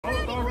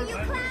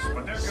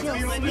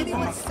chills spitting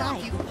my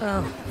sight.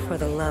 Oh, for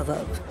the love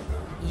of...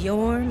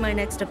 You're my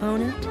next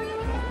opponent?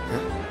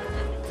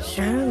 Huh?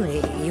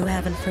 Surely you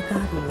haven't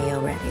forgotten me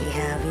already,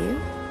 have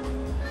you?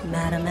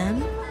 Madam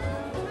M?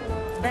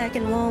 Back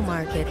in Wall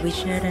Market, we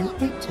shared an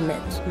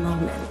intimate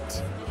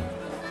moment.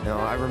 No,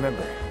 I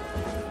remember.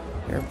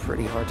 You're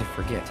pretty hard to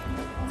forget.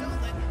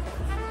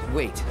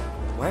 Wait,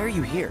 why are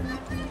you here?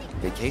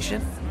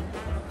 Vacation?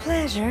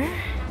 Pleasure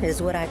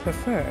is what I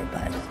prefer,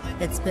 but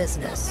it's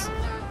business.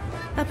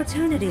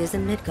 Opportunities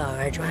in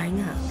Midgar are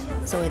drying up,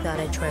 so I thought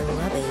I'd try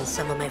rubbing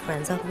some of my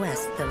friends out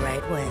west the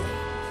right way.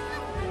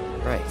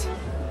 Right.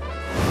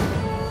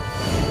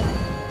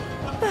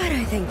 But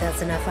I think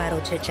that's enough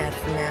idle chit-chat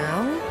for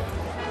now.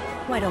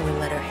 Why don't we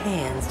let our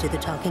hands do the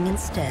talking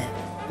instead,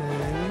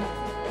 hmm?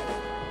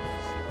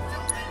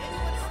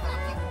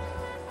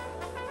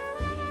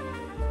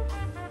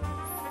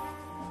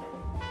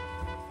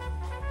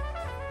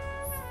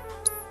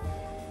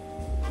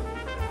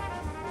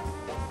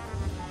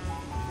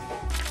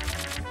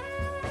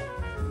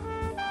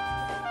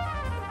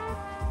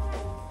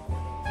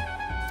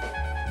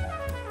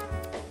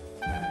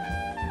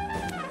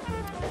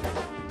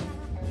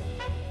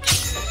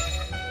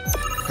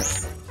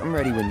 I'm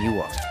ready when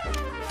you are.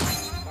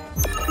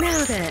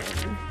 Now then,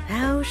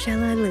 how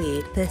shall I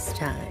lead this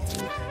time?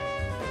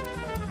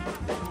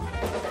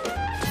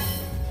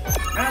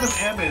 Madam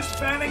M is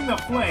fanning the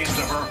flames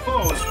of her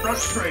foe's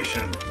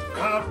frustration.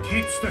 Cloud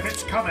keeps the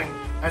hits coming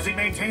as he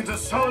maintains a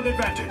solid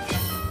advantage.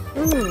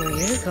 Ooh,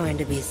 you're going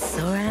to be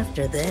sore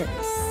after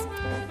this.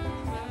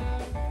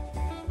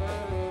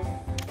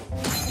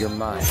 You're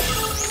mine.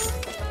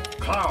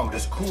 Cloud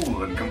is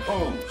cool and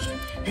composed.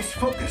 His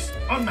focus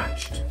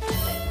unmatched.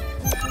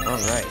 All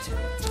right.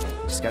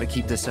 Just gotta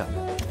keep this up.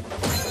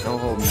 No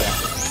holding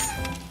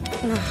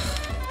back.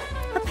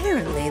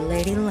 Apparently,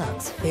 Lady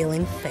Luck's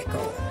feeling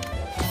fickle.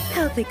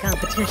 Healthy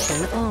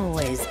competition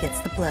always gets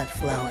the blood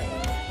flowing.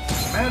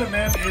 Madam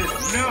M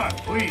is not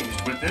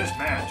pleased with this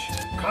match.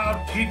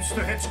 Cloud keeps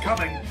the hits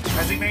coming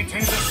as he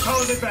maintains a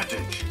solid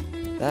advantage.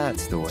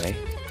 That's the way.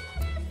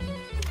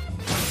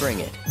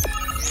 Bring it.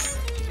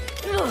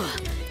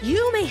 Ugh,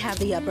 you may have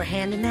the upper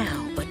hand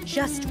now, but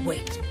just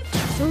wait.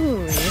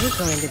 Ooh, you're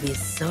going to be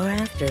sore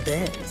after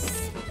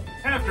this.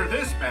 After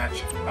this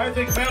match, I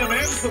think Madam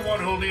M's the one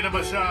who'll need a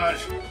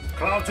massage.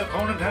 Cloud's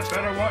opponent had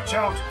better watch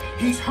out.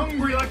 He's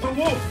hungry like the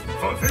wolf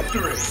for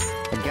victory.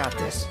 I got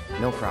this.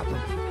 No problem.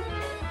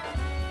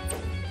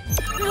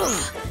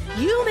 Ugh,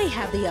 you may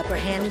have the upper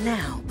hand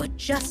now, but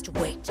just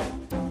wait.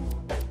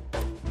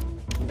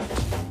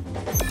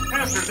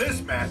 After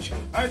this match,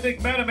 I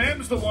think Madam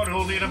M's the one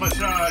who'll need a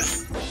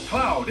massage.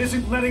 Cloud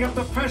isn't letting up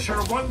the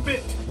pressure one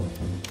bit.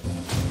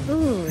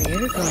 Ooh,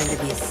 you're going to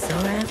be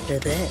sore after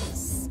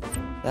this.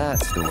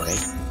 That's the way.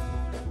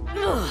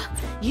 Ugh,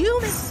 you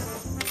may...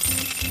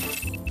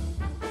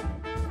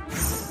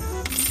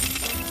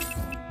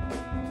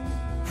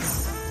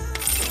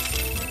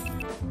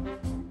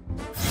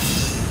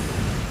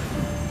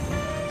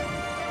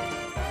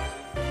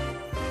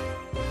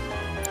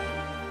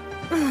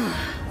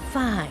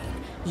 Fine.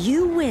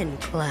 You win,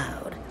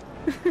 Cloud.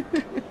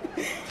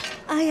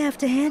 I have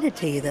to hand it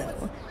to you,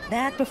 though.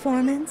 That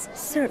performance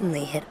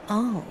certainly hit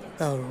all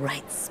the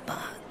right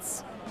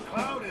spots.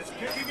 Cloud is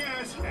kicking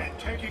ass and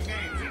taking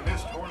names in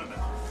this tournament.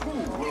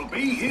 Who will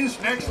be his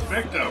next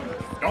victim?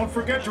 Don't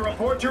forget to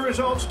report your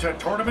results to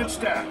tournament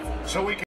staff so we can